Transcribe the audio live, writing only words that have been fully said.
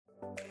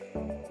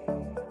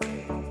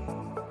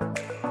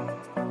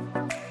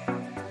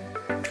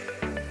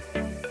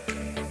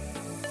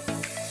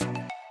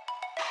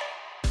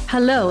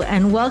Hello,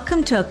 and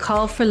welcome to A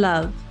Call for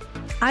Love.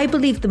 I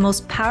believe the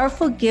most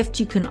powerful gift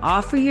you can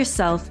offer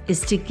yourself is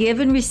to give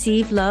and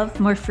receive love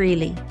more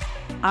freely.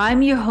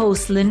 I'm your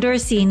host, Linda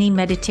Orsini,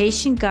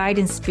 meditation guide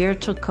and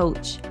spiritual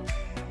coach.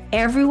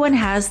 Everyone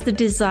has the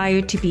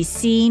desire to be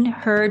seen,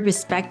 heard,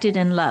 respected,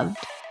 and loved.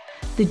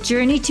 The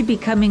journey to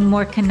becoming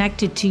more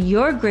connected to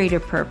your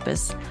greater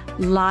purpose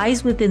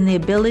lies within the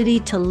ability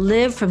to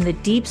live from the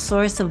deep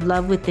source of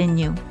love within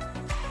you.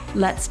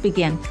 Let's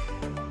begin.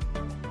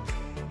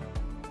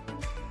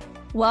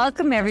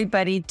 Welcome,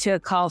 everybody, to A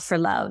Call for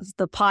Love,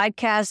 the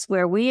podcast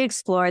where we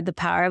explore the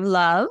power of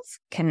love,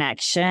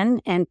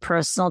 connection, and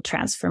personal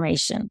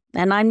transformation.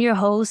 And I'm your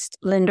host,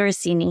 Linda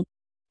Orsini.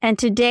 And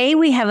today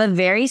we have a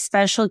very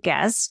special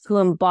guest who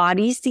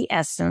embodies the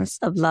essence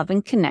of love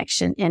and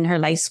connection in her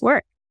life's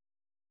work.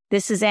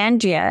 This is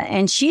Andrea,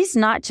 and she's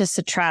not just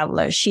a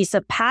traveler. She's a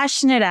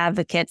passionate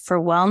advocate for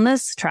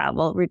wellness,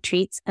 travel,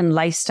 retreats, and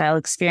lifestyle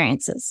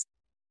experiences.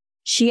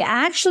 She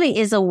actually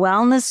is a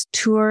wellness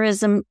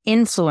tourism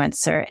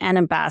influencer and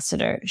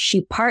ambassador.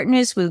 She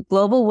partners with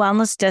global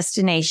wellness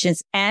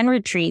destinations and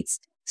retreats,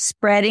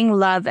 spreading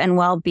love and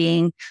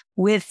well-being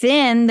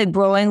within the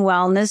growing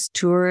wellness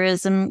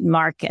tourism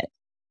market.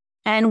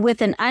 And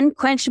with an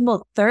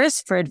unquenchable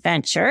thirst for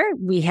adventure,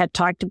 we had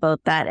talked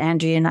about that,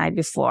 Andrea and I,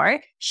 before.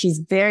 She's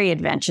very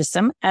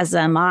adventuresome, as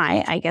am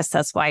I. I guess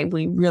that's why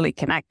we really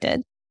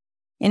connected.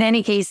 In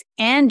any case,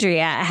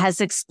 Andrea has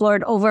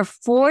explored over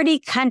 40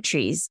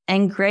 countries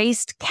and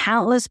graced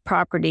countless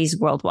properties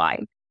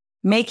worldwide,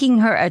 making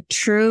her a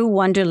true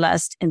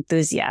wanderlust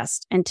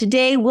enthusiast. And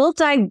today we'll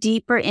dive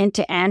deeper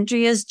into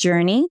Andrea's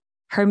journey,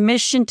 her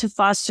mission to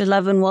foster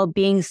love and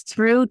well-being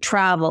through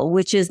travel,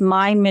 which is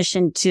my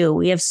mission too.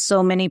 We have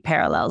so many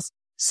parallels.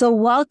 So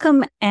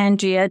welcome,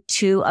 Andrea,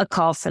 to A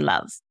Call for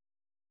Love.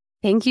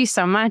 Thank you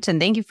so much. And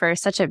thank you for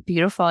such a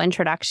beautiful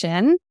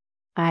introduction.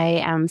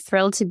 I am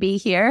thrilled to be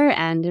here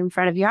and in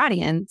front of your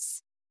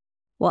audience.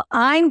 Well,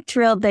 I'm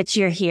thrilled that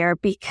you're here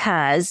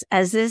because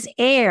as this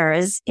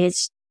airs,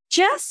 it's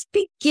just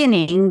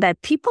beginning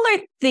that people are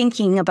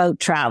thinking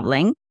about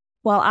traveling.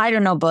 Well, I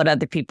don't know about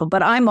other people,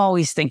 but I'm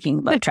always thinking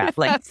about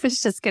traveling. I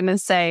was just going to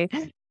say,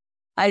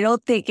 I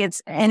don't think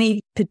it's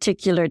any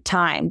particular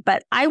time,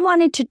 but I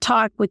wanted to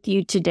talk with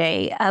you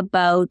today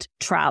about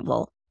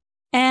travel.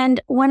 And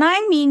when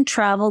I mean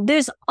travel,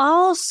 there's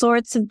all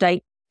sorts of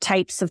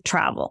types of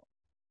travel.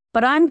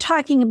 But I'm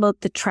talking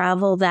about the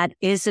travel that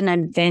is an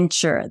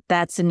adventure,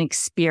 that's an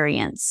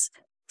experience.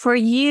 For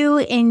you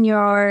in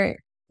your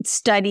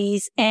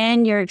studies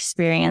and your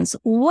experience,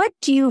 what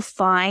do you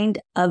find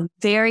a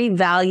very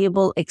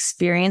valuable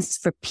experience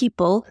for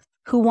people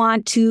who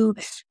want to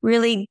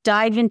really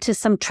dive into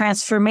some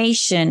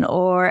transformation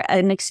or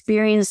an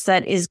experience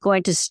that is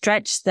going to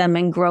stretch them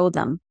and grow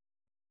them?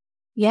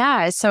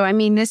 Yeah. So,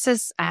 this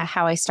is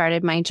how I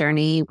started my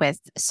journey with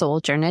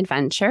Sojourn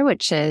Adventure,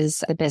 which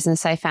is a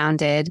business I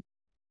founded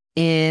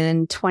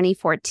in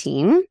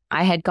 2014.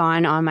 I had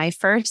gone on my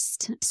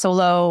first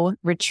solo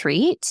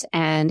retreat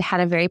and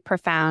had a very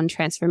profound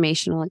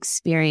transformational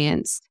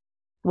experience.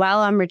 While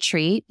on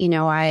retreat,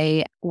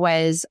 I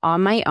was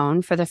on my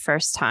own for the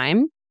first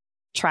time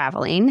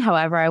traveling.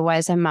 However, I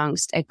was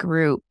amongst a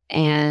group.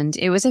 And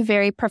it was a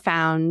very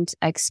profound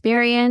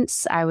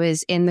experience. I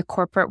was in the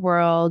corporate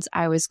world.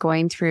 I was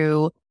going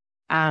through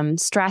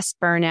stress,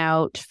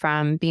 burnout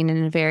from being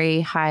in a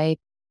very high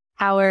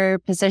power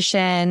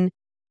position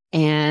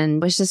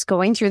and was just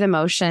going through the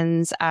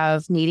motions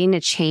of needing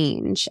a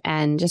change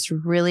and just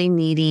really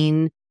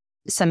needing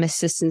some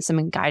assistance,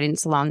 some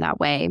guidance along that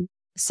way.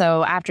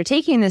 So after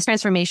taking this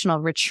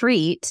transformational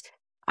retreat,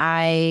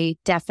 I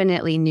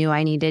definitely knew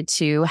I needed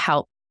to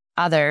help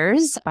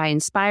others by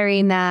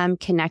inspiring them,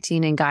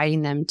 connecting and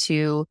guiding them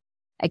to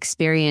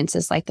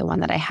experiences like the one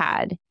that I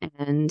had.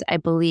 And I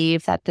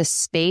believe that the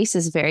space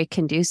is very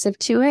conducive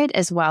to it,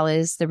 as well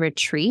as the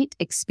retreat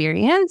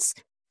experience.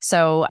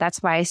 So that's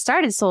why I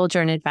started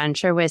Sojourn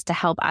Adventure, was to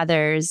help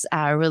others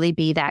really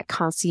be that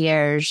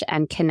concierge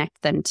and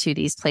connect them to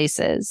these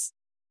places.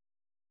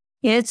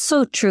 It's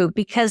so true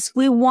because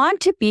we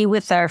want to be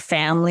with our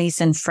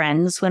families and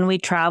friends when we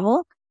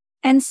travel.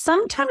 And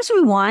sometimes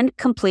we want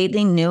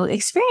completely new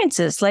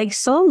experiences like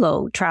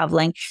solo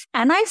traveling.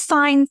 And I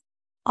find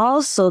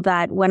also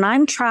that when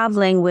I'm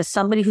traveling with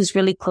somebody who's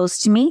really close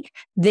to me,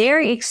 their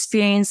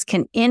experience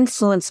can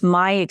influence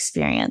my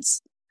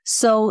experience.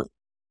 So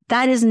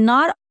that is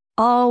not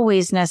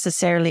always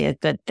necessarily a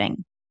good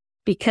thing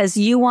because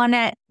you want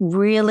to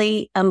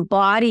really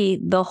embody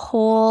the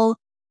whole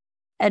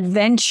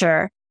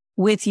adventure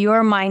with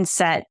your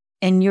mindset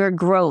and your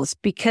growth,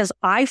 because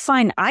I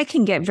find I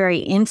can get very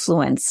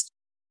influenced.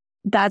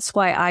 That's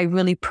why I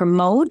really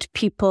promote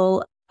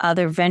people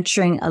either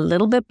venturing a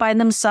little bit by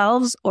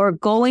themselves or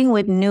going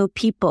with new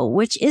people,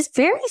 which is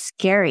very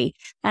scary.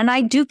 And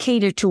I do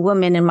cater to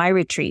women in my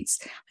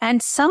retreats.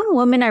 And some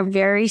women are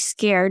very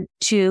scared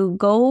to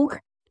go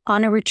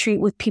on a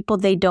retreat with people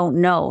they don't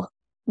know.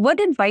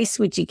 What advice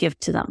would you give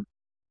to them?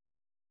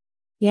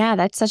 Yeah,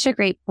 that's such a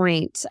great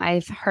point.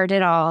 I've heard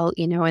it all,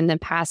 in the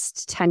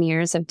past 10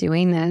 years of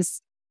doing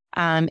this.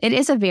 it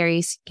is a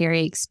very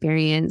scary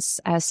experience,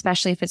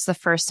 especially if it's the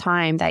first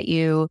time that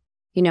you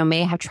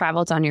may have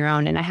traveled on your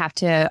own. And I have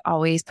to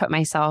always put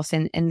myself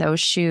in those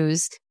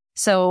shoes.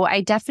 So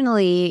I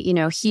definitely,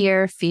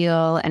 hear,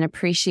 feel, and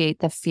appreciate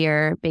the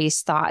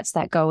fear-based thoughts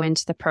that go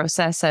into the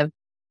process of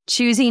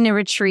choosing a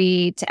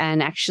retreat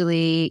and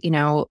actually,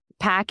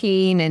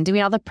 packing and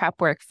doing all the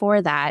prep work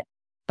for that.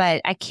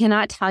 But I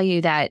cannot tell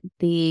you that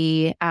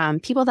the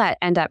people that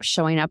end up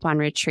showing up on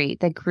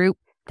retreat, the group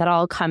that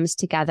all comes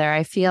together,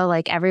 I feel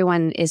like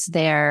everyone is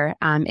there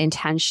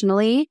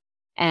intentionally.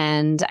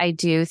 And I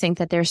do think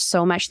that there's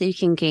so much that you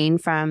can gain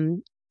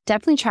from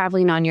definitely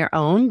traveling on your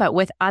own, but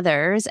with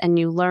others, and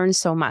you learn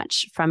so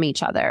much from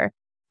each other.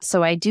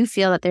 So I do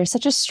feel that there's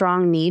such a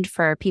strong need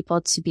for people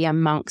to be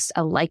amongst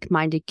a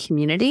like-minded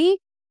community.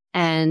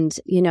 And,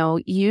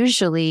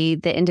 usually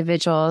the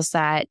individuals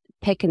that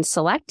pick and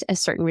select a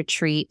certain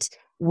retreat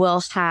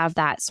will have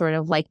that sort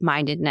of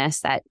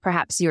like-mindedness that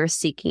perhaps you're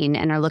seeking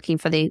and are looking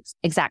for the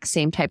exact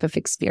same type of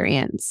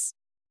experience.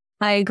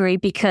 I agree,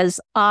 because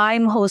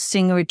I'm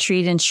hosting a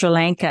retreat in Sri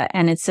Lanka,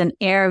 and it's an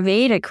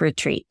Ayurvedic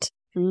retreat.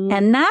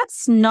 And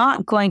that's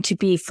not going to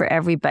be for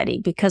everybody,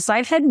 because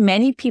I've had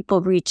many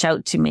people reach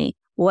out to me.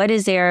 What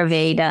is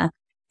Ayurveda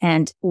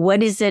and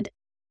what is it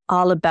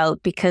all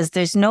about? Because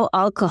there's no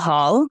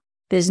alcohol,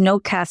 there's no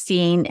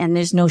caffeine, and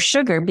there's no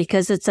sugar,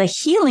 because it's a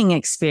healing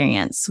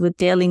experience with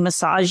daily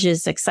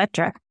massages,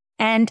 etc.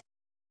 And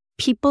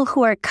people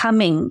who are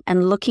coming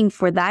and looking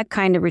for that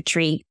kind of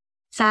retreat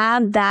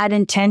have that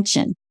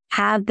intention,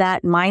 have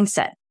that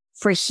mindset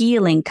for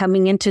healing,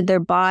 coming into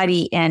their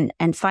body and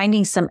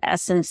finding some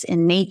essence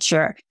in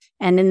nature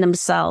and in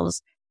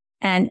themselves.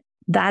 And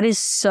that is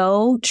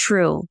so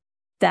true,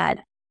 that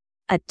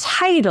a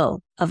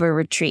title of a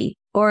retreat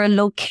or a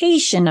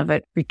location of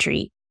a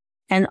retreat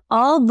and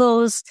all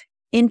those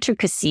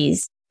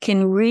intricacies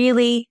can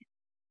really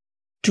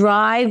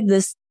drive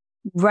this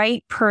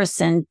right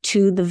person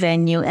to the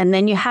venue. And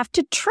then you have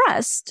to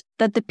trust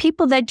that the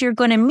people that you're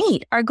going to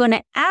meet are going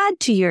to add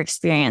to your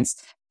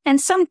experience. And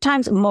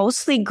sometimes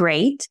mostly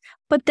great,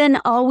 but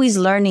then always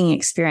learning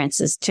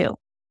experiences too.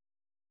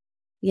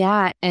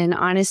 Yeah. And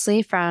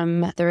honestly,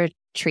 from the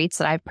retreats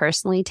that I've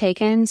personally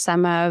taken,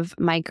 some of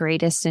my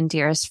greatest and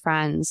dearest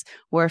friends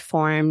were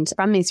formed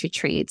from these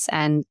retreats.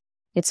 And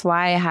it's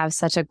why I have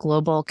such a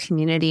global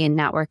community and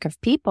network of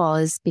people,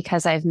 is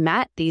because I've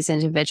met these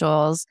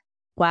individuals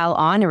while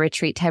on a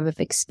retreat type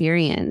of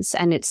experience.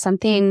 And it's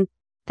something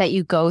that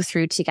you go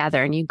through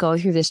together, and you go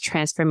through this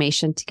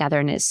transformation together.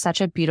 And it's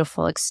such a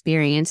beautiful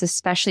experience,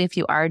 especially if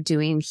you are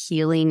doing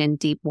healing and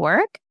deep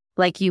work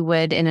like you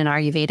would in an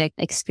Ayurvedic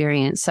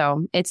experience.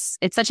 So it's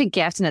such a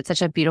gift, and it's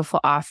such a beautiful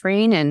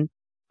offering. And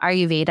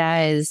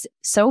Ayurveda is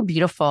so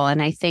beautiful.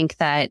 And I think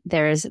that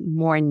there's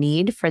more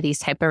need for these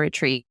type of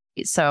retreats.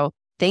 So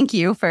thank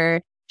you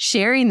for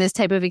sharing this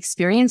type of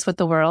experience with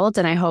the world.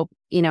 And I hope,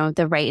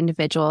 the right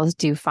individuals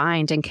do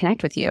find and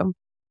connect with you.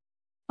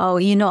 Oh,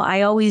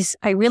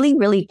 I really,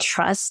 really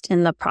trust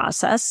in the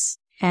process.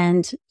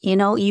 And,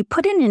 you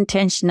put an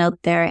intention out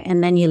there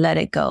and then you let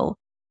it go.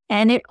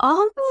 And it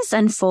always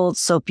unfolds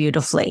so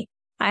beautifully.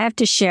 I have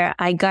to share,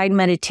 I guide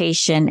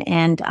meditation,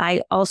 and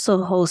I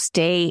also host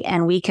day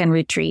and weekend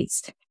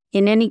retreats.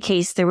 In any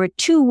case, there were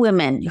two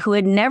women who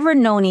had never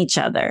known each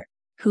other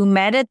who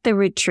met at the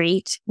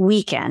retreat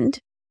weekend,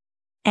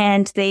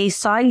 and they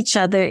saw each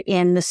other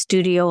in the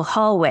studio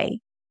hallway.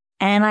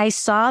 And I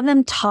saw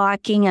them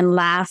talking and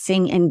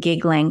laughing and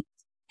giggling,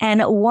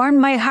 and it warmed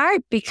my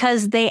heart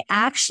because they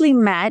actually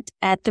met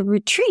at the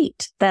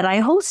retreat that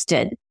I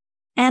hosted.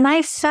 And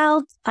I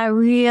felt a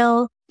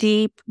real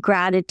deep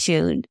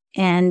gratitude.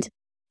 And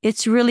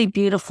it's really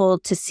beautiful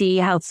to see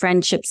how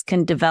friendships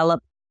can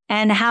develop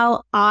and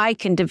how I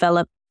can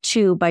develop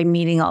too by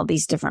meeting all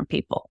these different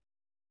people.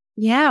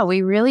 Yeah,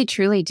 we really,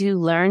 truly do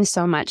learn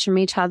so much from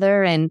each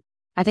other. And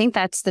I think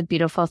that's the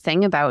beautiful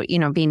thing about,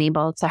 being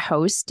able to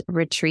host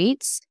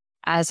retreats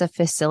as a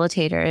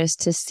facilitator, is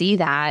to see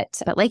that.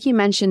 But like you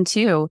mentioned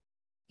too,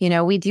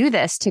 we do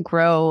this to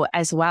grow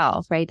as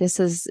well, right? This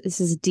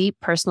is deep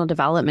personal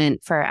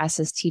development for us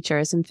as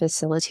teachers and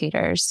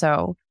facilitators.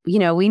 So,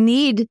 we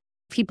need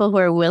people who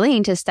are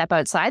willing to step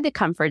outside the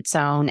comfort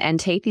zone and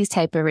take these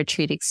type of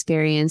retreat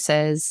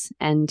experiences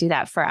and do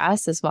that for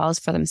us as well as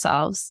for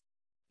themselves.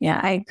 Yeah,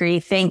 I agree.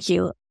 Thank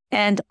you.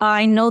 And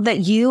I know that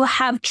you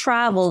have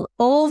traveled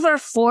over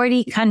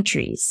 40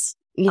 countries.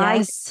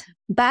 Yes.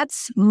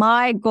 That's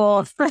my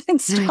goal.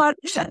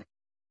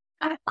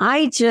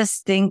 I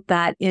just think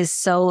that is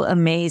so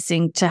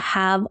amazing to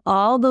have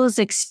all those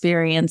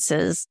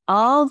experiences,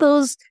 all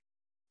those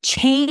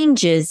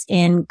changes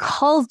in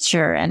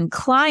culture and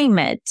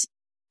climate.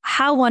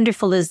 How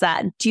wonderful is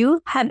that? Do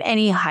you have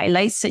any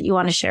highlights that you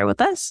want to share with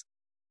us?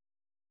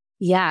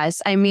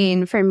 Yes. I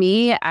mean, for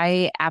me,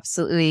 I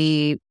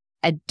absolutely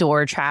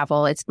adore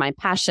travel. It's my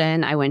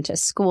passion. I went to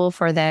school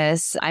for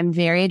this. I'm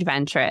very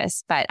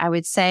adventurous, but I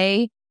would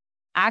say,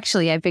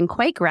 actually, I've been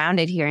quite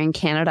grounded here in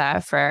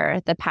Canada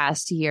for the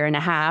past year and a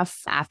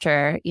half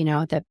after,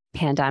 the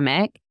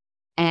pandemic.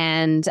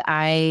 And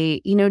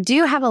I,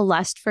 do have a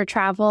lust for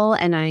travel,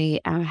 and I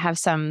have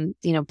some,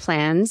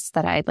 plans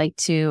that I'd like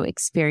to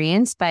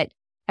experience, but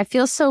I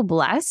feel so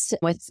blessed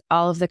with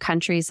all of the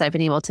countries that I've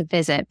been able to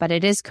visit. But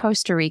it is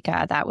Costa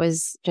Rica that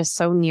was just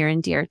so near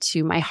and dear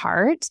to my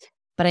heart.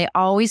 But I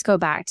always go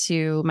back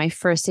to my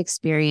first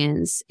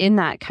experience in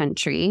that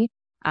country,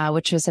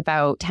 which was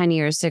about 10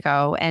 years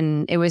ago.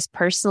 And it was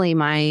personally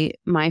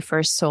my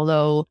first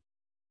solo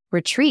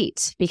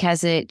retreat,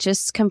 because it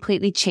just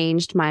completely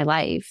changed my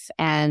life.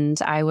 And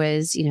I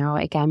was,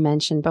 again,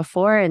 mentioned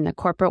before, in the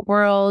corporate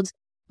world,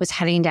 was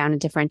heading down a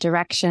different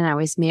direction. I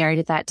was married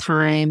at that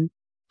time,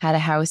 had a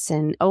house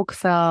in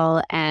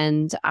Oakville,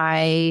 and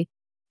I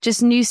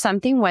just knew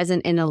something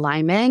wasn't in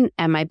alignment,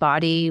 and my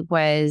body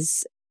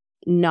was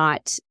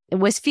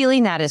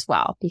feeling that as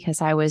well,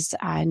 because I was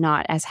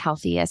not as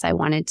healthy as I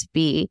wanted to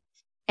be.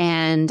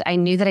 And I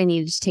knew that I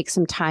needed to take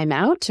some time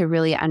out to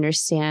really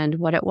understand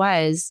what it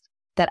was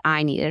that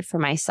I needed for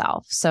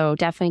myself. So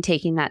definitely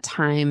taking that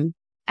time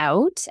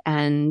out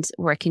and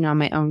working on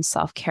my own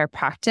self-care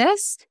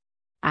practice.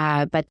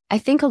 But I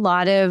think a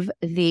lot of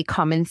the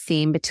common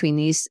theme between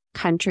these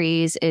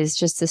countries is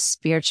just the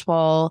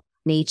spiritual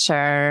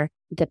nature,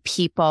 the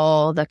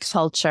people, the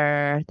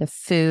culture, the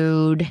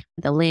food,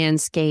 the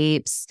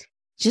landscapes,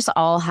 just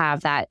all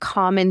have that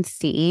common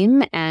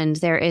theme. And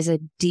there is a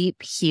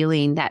deep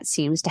healing that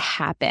seems to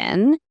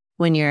happen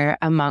when you're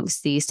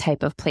amongst these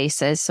type of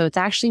places. So it's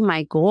actually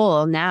my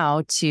goal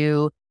now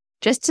to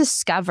just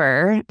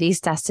discover these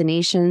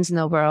destinations in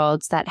the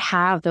world that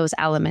have those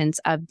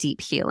elements of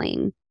deep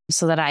healing,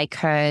 so that I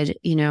could,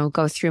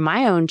 go through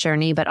my own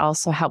journey, but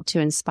also help to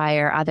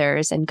inspire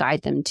others and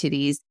guide them to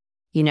these,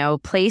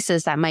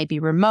 places that might be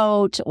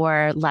remote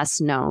or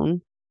less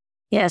known.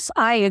 Yes,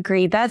 I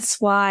agree. That's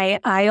why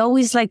I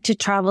always like to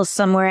travel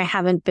somewhere I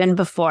haven't been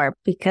before,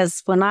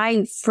 because when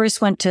I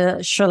first went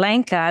to Sri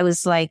Lanka, I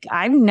was like,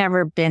 I've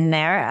never been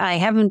there. I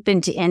haven't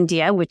been to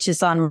India, which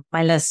is on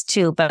my list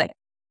too, but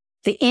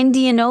the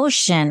Indian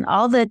Ocean,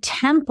 all the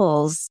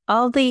temples,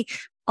 all the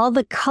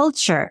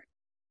culture,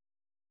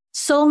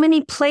 so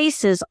many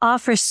places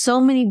offer so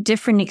many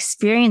different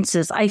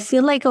experiences. I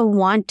feel like I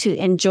want to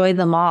enjoy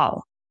them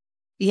all.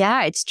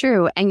 Yeah, it's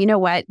true. And you know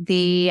what?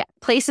 The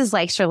places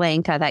like Sri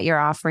Lanka that you're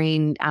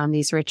offering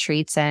these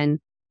retreats in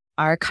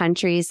are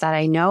countries that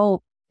I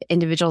know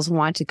individuals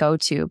want to go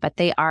to, but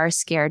they are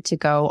scared to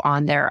go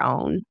on their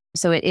own.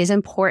 So it is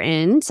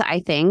important,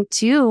 I think,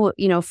 to,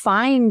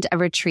 find a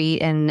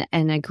retreat and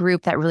a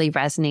group that really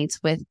resonates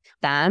with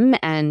them.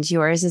 And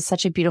yours is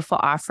such a beautiful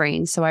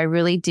offering. So I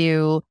really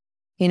do,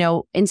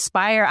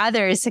 inspire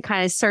others to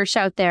kind of search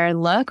out there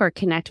and look, or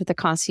connect with a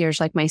concierge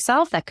like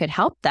myself that could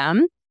help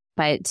them.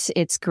 But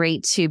it's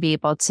great to be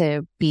able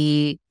to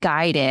be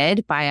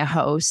guided by a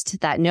host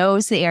that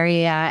knows the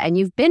area and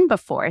you've been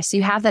before. So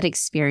you have that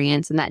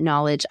experience and that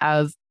knowledge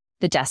of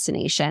the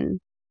destination.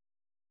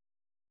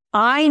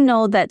 I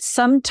know that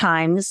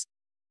sometimes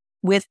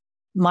with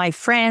my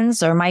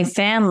friends or my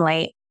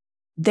family,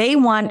 they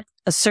want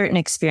a certain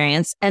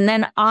experience, and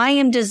then I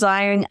am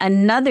desiring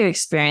another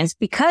experience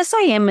because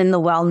I am in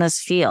the wellness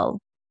field.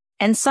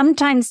 And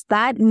sometimes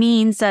that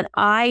means that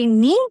I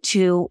need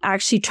to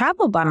actually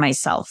travel by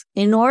myself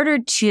in order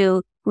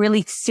to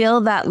really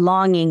fill that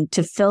longing,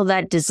 to fill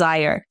that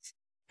desire.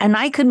 And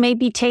I could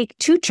maybe take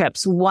 2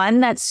 trips, one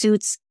that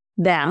suits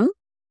them,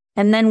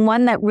 and then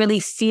one that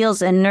really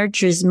feels and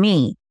nurtures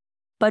me.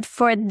 But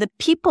for the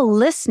people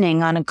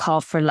listening on A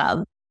Call for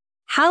Love,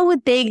 how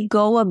would they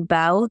go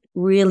about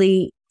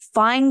really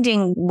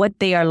finding what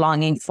they are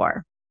longing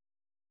for?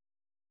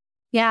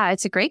 Yeah,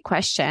 it's a great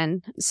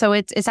question. So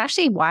it's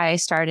actually why I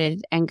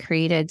started and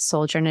created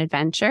Soul Journey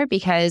Adventure,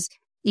 because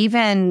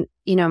even,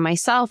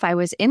 myself, I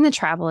was in the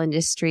travel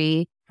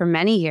industry for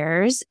many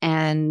years,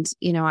 and,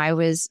 I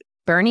was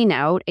burning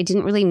out. I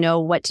didn't really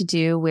know what to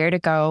do, where to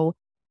go.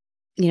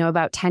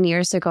 About 10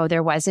 years ago,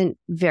 there wasn't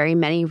very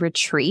many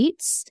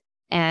retreats,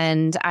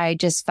 and I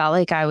just felt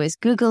like I was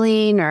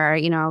Googling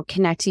or,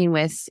 connecting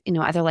with,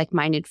 other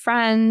like-minded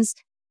friends.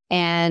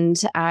 And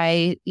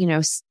I,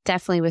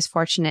 definitely was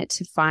fortunate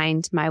to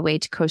find my way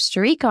to Costa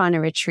Rica on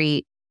a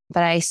retreat.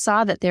 But I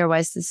saw that there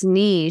was this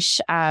niche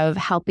of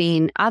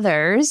helping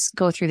others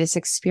go through this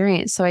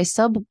experience. So I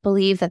still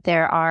believe that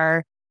there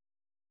are,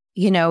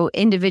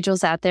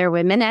 individuals out there,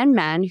 women and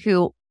men,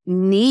 who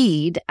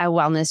need a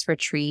wellness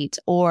retreat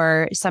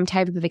or some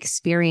type of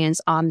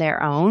experience on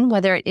their own,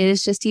 whether it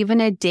is just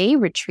even a day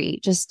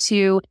retreat, just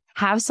to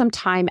have some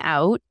time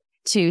out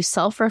to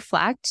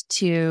self-reflect,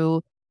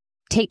 to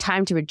take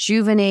time to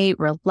rejuvenate,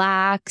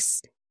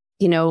 relax,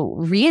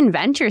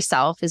 reinvent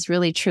yourself is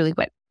really truly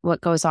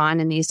what goes on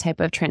in these type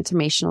of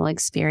transformational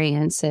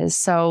experiences.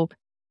 So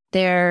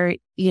there,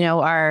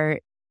 are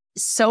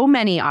so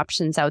many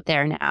options out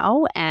there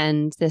now.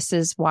 And this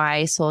is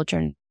why Soul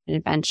Journey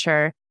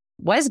Adventure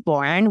was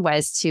born,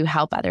 was to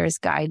help others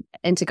guide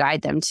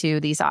them to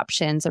these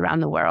options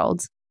around the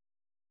world.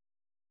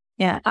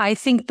 Yeah, I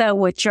think that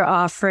what you're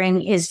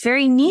offering is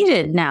very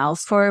needed now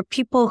for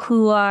people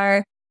who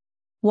are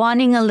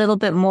wanting a little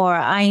bit more.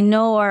 I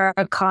know our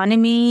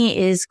economy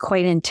is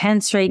quite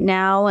intense right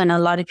now and a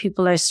lot of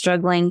people are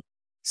struggling.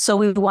 So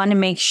we want to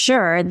make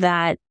sure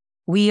that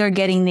we are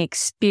getting the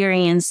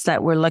experience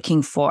that we're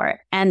looking for.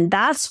 And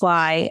that's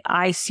why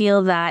I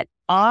feel that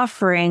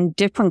offering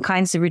different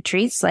kinds of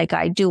retreats, like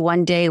I do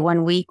 1 day,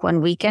 1 week,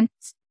 1 weekend,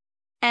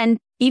 and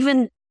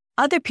even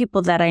other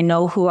people that I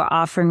know who are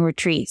offering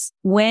retreats,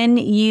 when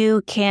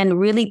you can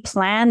really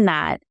plan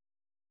that,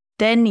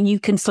 then you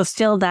can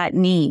fulfill that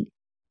need.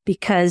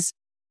 Because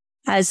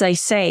as I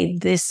say,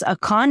 this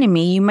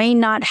economy, you may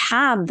not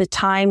have the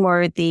time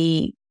or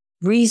the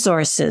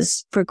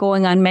resources for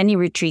going on many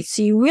retreats.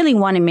 So you really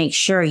want to make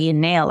sure you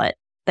nail it,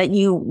 that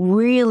you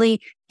really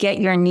get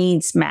your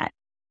needs met.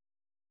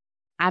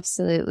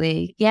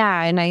 Absolutely.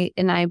 Yeah.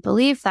 And I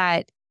believe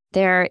that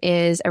there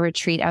is a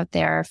retreat out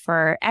there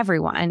for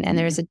everyone and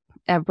there's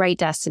a right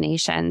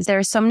destination. There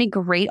are so many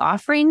great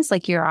offerings,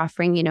 like you're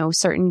offering,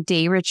 certain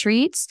day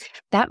retreats.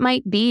 That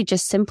might be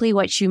just simply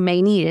what you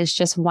may need is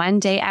just 1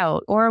 day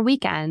out or a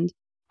weekend.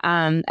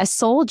 A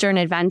sojourn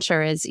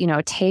adventure is,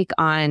 take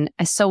on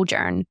a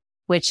sojourn,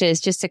 which is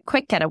just a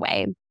quick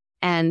getaway.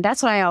 And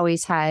that's what I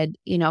always had,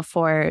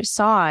 for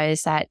SAW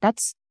is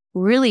that's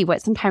really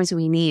what sometimes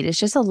we need is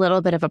just a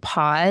little bit of a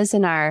pause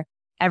in our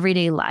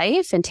everyday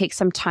life and take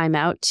some time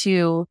out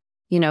to,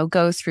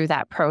 go through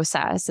that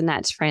process and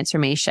that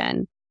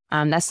transformation.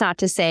 That's not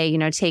to say,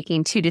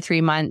 taking 2 to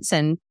 3 months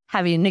and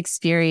having an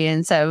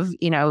experience of,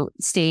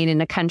 staying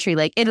in a country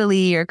like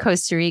Italy or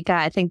Costa Rica.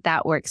 I think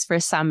that works for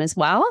some as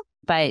well.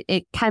 But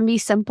it can be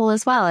simple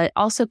as well. It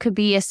also could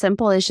be as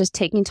simple as just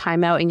taking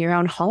time out in your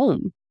own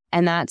home.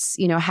 And that's,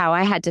 how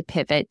I had to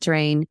pivot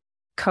during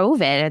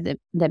COVID,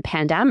 the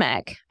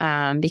pandemic,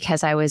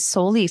 because I was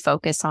solely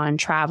focused on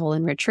travel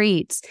and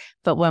retreats.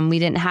 But when we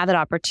didn't have that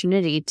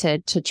opportunity to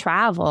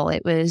travel,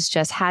 it was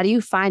just, how do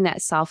you find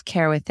that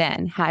self-care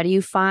within? How do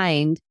you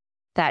find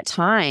that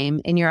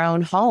time in your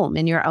own home,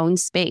 in your own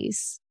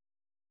space?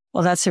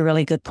 Well, that's a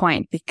really good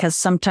point because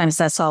sometimes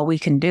that's all we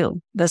can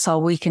do. That's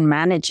all we can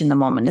manage in the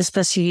moment,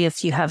 especially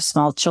if you have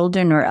small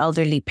children or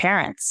elderly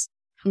parents.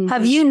 Mm-hmm.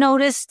 Have you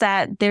noticed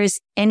that there's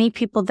any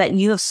people that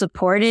you have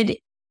supported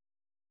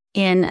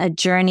in a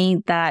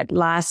journey that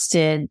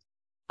lasted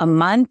a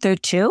month or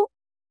 2?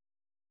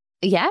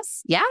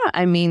 Yes. Yeah.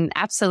 I mean,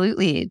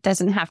 absolutely. It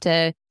doesn't have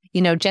to,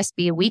 just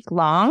be a week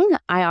long.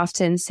 I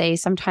often say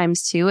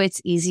sometimes too,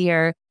 it's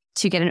easier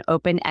to get an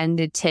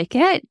open-ended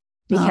ticket.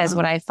 Because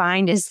what I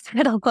find is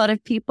that a lot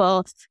of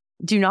people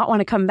do not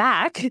want to come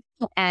back.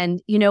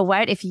 And you know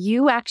what? If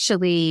you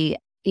actually,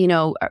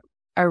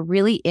 are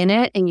really in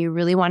it and you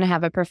really want to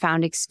have a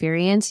profound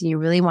experience and you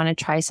really want to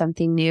try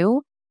something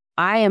new,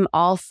 I am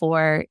all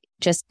for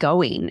just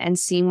going and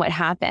seeing what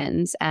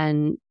happens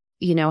and,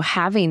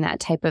 having that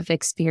type of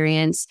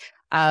experience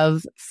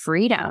of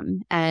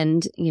freedom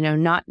and,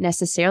 not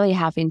necessarily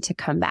having to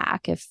come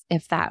back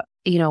if that,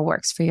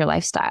 works for your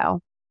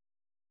lifestyle.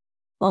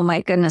 Oh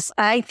my goodness.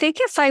 I think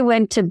if I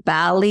went to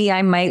Bali,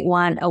 I might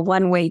want a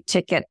one-way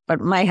ticket,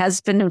 but my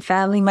husband and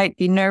family might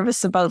be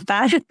nervous about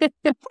that.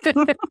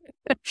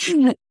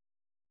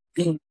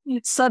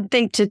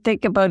 Something to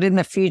think about in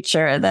the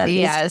future. That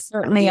is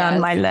certainly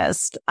on my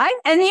list.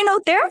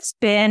 There's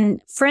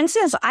been, for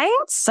instance, I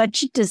had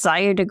such a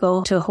desire to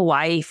go to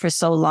Hawaii for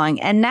so long,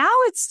 and now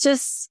it's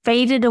just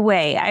faded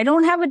away. I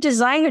don't have a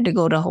desire to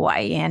go to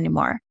Hawaii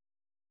anymore.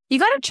 You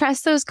got to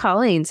trust those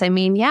callings. I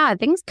mean,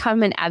 things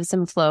come in ebbs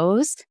and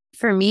flows.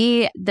 For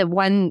me, the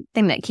one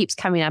thing that keeps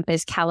coming up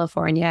is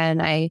California.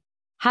 And I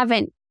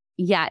haven't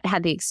yet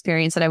had the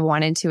experience that I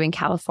wanted to in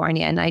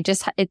California. And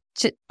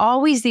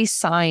always these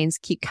signs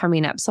keep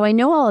coming up. So I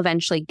know I'll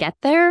eventually get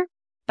there,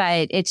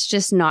 but it's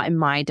just not in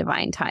my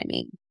divine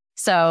timing.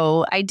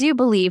 So I do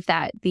believe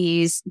that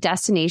these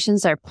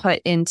destinations are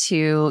put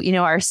into,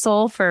 our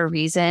soul for a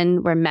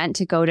reason. We're meant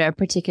to go to a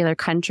particular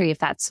country if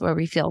that's where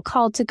we feel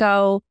called to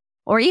go.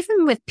 Or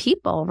even with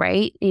people,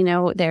 right?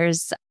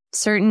 There's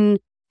certain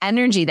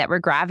energy that we're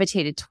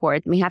gravitated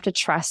toward. We have to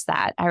trust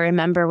that. I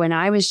remember when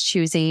I was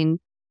choosing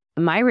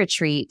my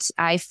retreat,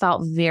 I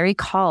felt very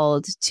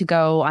called to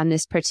go on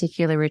this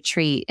particular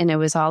retreat. And it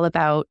was all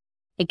about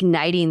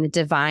igniting the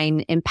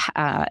divine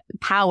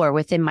power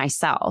within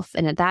myself.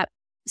 And at that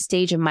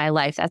stage of my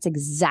life, that's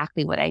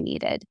exactly what I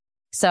needed.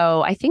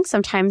 So I think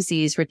sometimes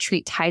these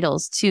retreat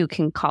titles too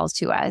can call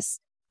to us,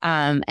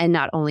 and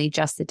not only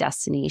just the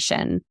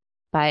destination.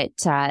 But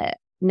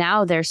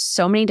now there's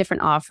so many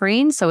different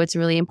offerings. So it's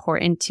really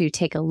important to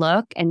take a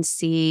look and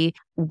see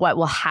what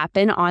will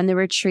happen on the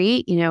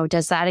retreat.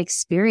 Does that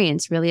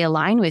experience really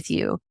align with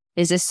you?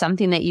 Is this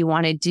something that you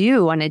want to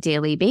do on a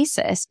daily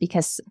basis?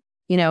 Because,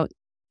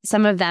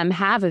 some of them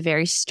have a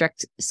very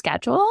strict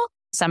schedule.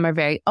 Some are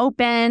very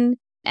open.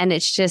 And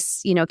it's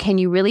just, can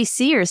you really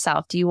see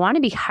yourself? Do you want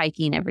to be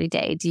hiking every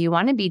day? Do you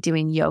want to be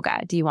doing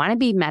yoga? Do you want to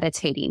be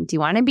meditating? Do you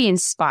want to be in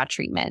spa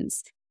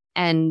treatments?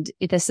 And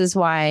this is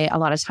why a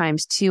lot of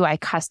times too, I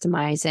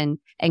customize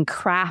and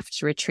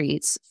craft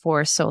retreats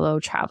for solo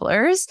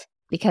travelers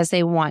because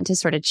they want to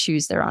sort of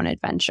choose their own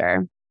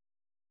adventure.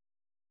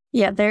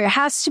 Yeah, there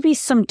has to be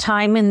some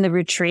time in the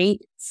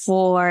retreat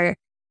for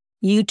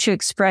you to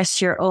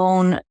express your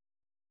own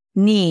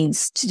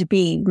needs to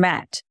be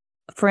met.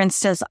 For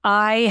instance,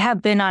 I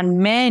have been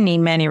on many,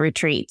 many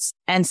retreats,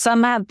 and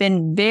some have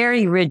been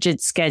very rigid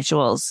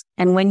schedules.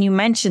 And when you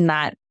mentioned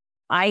that,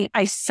 I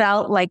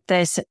felt like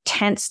this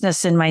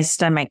tenseness in my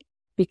stomach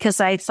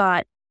because I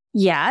thought,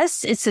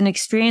 yes, it's an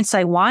experience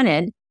I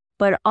wanted,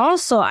 but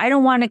also I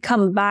don't want to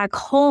come back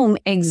home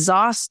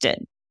exhausted.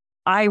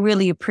 I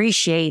really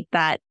appreciate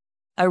that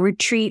a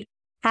retreat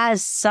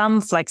has some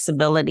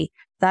flexibility.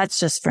 That's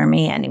just for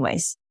me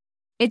anyways.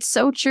 It's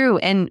so true.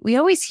 And we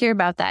always hear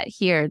about that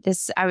here.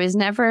 I was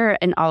never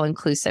an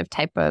all-inclusive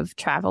type of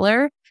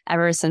traveler.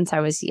 Ever since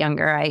I was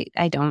younger,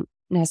 I don't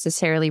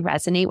necessarily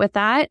resonate with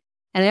that.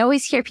 And I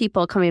always hear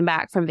people coming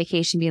back from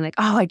vacation being like,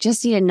 oh, I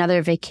just need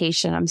another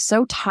vacation. I'm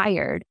so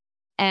tired.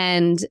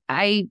 And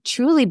I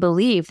truly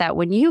believe that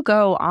when you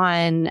go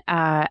on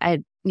a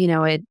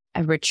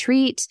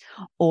retreat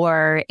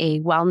or a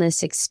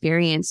wellness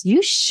experience,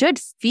 you should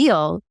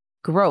feel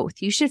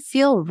growth. You should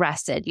feel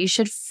rested. You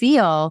should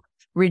feel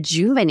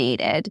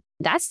rejuvenated.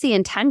 That's the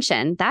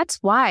intention. That's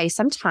why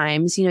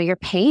sometimes, you're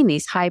paying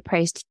these high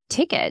priced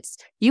tickets.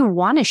 You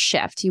want to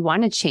shift. You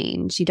want to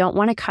change. You don't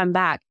want to come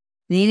back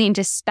needing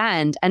to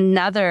spend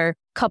another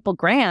couple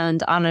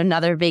grand on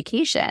another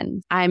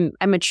vacation. I'm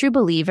a true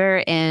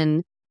believer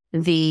in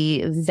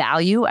the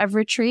value of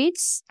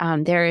retreats.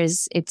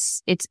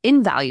 It's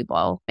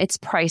invaluable. It's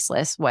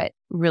priceless what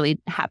really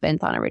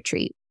happens on a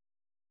retreat.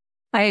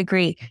 I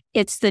agree.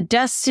 It's the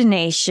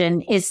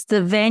destination, it's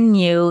the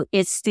venue,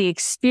 it's the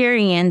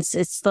experience,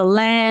 it's the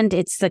land,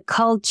 it's the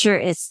culture,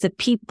 it's the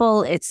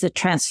people, it's the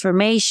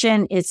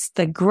transformation, it's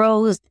the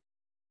growth.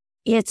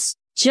 It's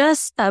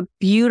just a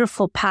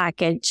beautiful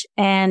package,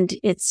 and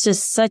it's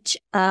just such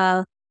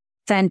a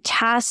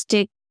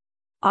fantastic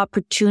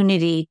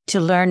opportunity to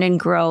learn and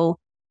grow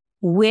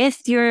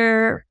with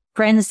your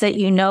friends that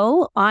you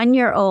know, on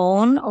your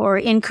own, or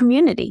in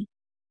community.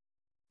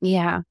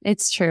 Yeah,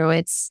 it's true.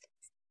 It's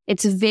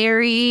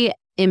very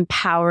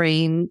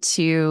empowering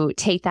to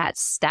take that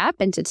step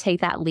and to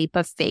take that leap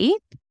of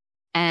faith.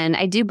 And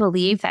I do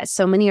believe that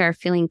so many are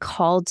feeling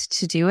called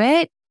to do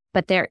it,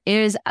 but there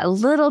is a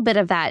little bit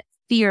of that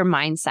fear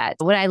mindset.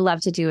 What I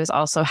love to do is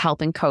also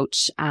help and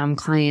coach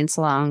clients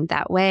along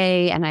that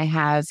way. And I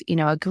have,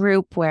 a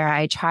group where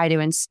I try to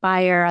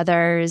inspire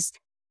others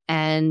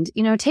and,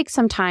 take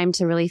some time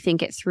to really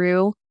think it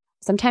through.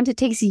 Sometimes it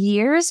takes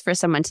years for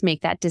someone to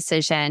make that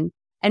decision.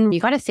 And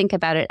you got to think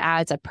about it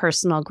as a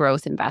personal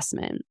growth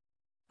investment.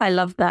 I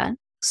love that.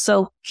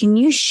 So can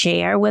you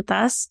share with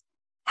us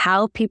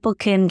how people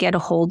can get a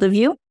hold of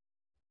you?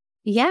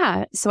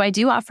 Yeah. So I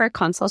do offer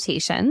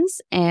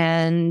consultations,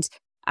 and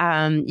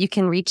you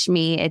can reach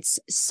me. It's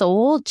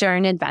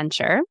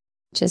souljournadventure,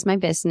 which is my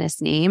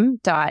business name,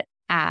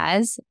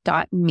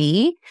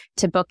 .as.me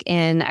to book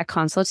in a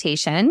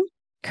consultation.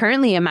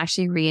 Currently, I'm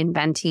actually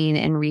reinventing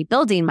and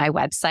rebuilding my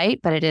website,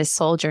 but it is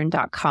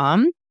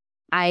souljourn.com.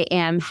 I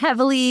am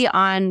heavily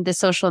on the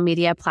social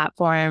media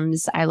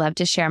platforms. I love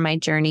to share my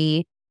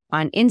journey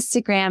on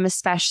Instagram,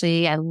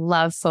 especially. I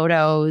love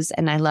photos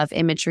and I love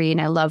imagery and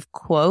I love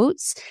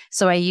quotes.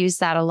 So I use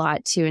that a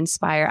lot to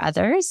inspire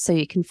others. So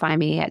you can find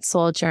me at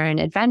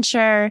Souljourn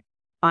Adventure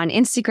on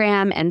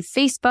Instagram and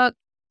Facebook.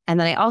 And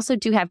then I also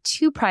do have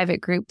 2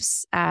 private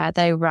groups that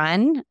I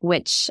run,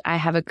 which I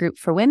have a group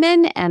for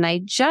women and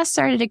I just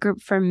started a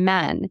group for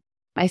men.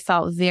 I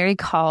felt very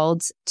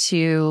called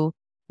to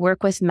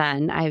work with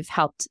men. I've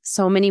helped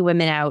so many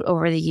women out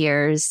over the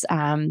years.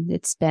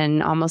 It's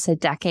been almost a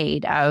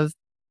decade of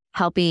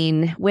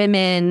helping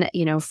women,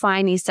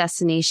 find these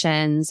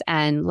destinations.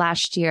 And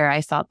last year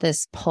I felt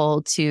this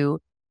pull to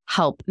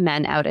help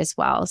men out as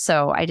well.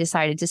 So I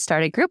decided to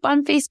start a group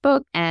on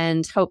Facebook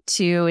and hope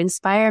to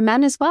inspire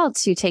men as well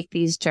to take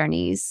these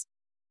journeys.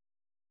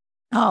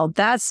 Oh,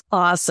 that's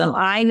awesome.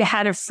 I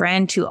had a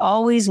friend who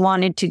always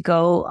wanted to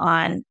go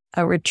on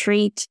a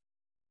retreat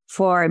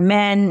for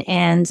men,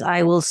 and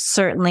I will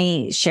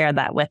certainly share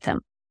that with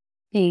him.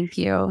 Thank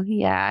you.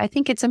 Yeah, I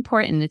think it's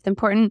important. It's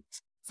important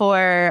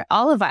for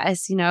all of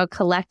us,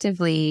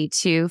 collectively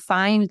to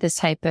find this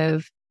type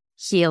of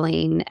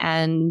healing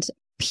and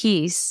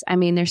peace. I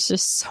mean, there's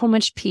just so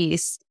much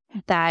peace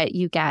that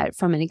you get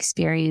from an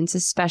experience,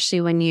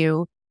 especially when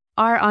you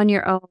are on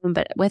your own,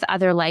 but with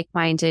other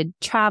like-minded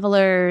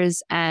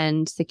travelers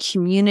and the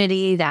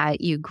community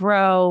that you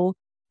grow.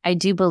 I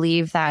do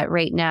believe that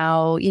right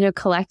now,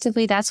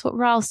 collectively, that's what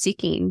we're all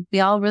seeking. We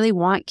all really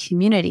want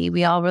community.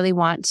 We all really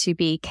want to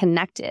be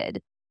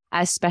connected,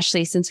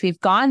 especially since we've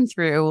gone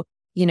through,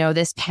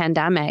 this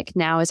pandemic.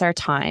 Now is our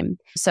time.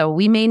 So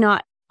we may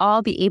not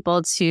all be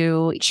able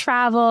to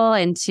travel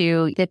and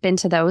to dip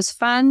into those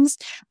funds,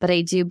 but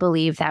I do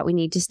believe that we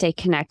need to stay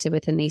connected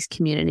within these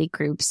community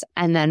groups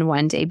and then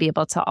one day be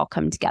able to all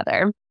come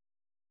together.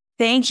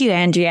 Thank you,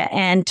 Andrea.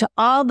 And to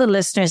all the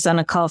listeners on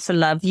A Call for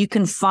Love, you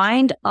can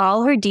find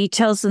all her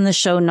details in the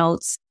show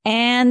notes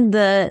and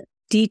the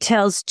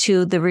details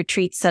to the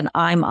retreats that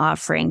I'm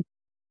offering.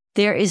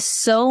 There is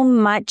so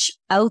much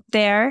out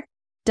there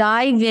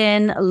Dive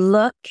in,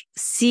 look,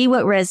 see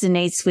what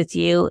resonates with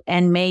you,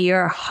 and may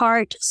your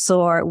heart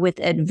soar with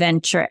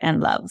adventure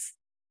and love.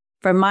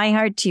 From my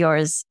heart to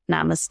yours,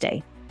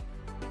 namaste.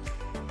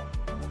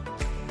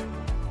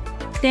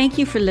 Thank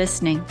you for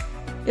listening.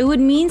 It would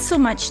mean so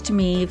much to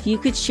me if you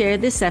could share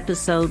this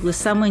episode with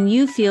someone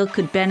you feel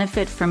could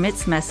benefit from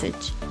its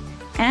message.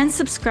 And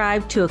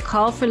subscribe to A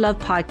Call for Love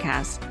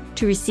podcast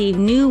to receive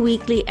new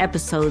weekly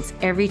episodes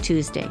every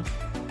Tuesday.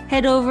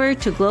 Head over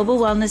to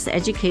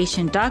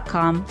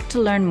globalwellnesseducation.com to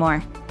learn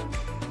more.